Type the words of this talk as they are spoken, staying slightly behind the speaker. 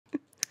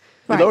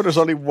You Right. know, there's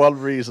only one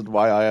reason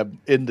why I am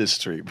in this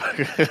stream,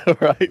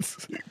 right?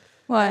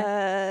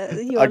 Why?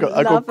 Your I got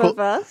love call- of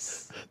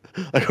us.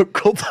 I got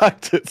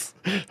contacted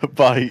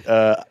by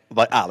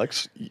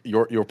Alex,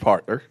 your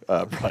partner,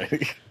 Brian.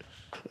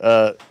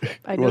 I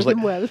who know was like,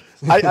 him well.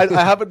 I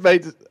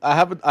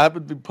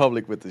haven't been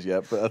public with this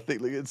yet, but I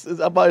think like,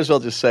 I might as well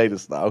just say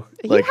this now. Are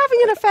Like, you having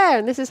an affair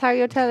and this is how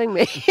you're telling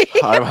me?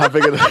 I'm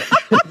having an.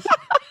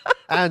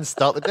 And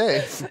start the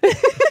day.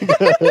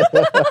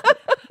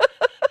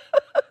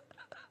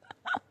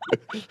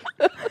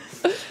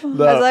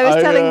 No, As I was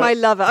telling uh, my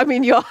lover, I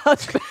mean your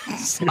husband.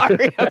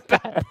 Sorry about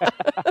that.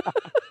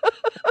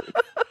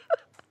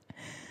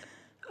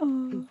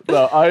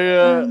 No, I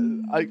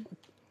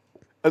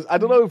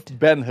don't know if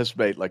Ben has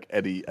made like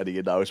any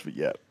announcement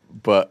yet,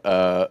 but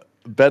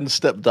Ben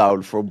stepped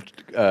down from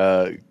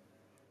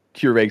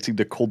curating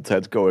the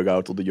content going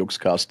out on the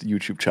Youngscast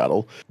YouTube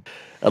channel,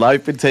 and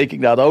I've been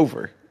taking that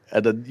over.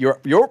 And then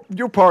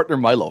your partner,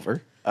 my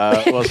lover,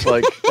 was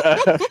like,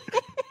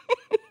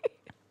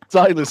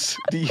 Silas,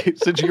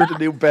 since you're the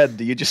new Ben,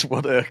 do you just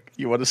wanna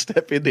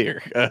step in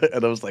here?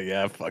 And I was like,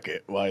 yeah, fuck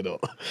it, why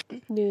not?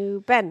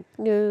 New Ben.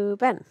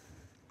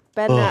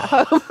 Ben at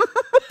home.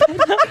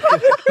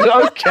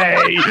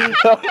 Okay,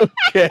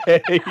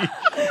 okay.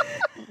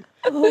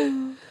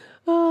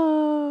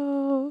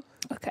 Oh.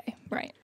 Okay, right.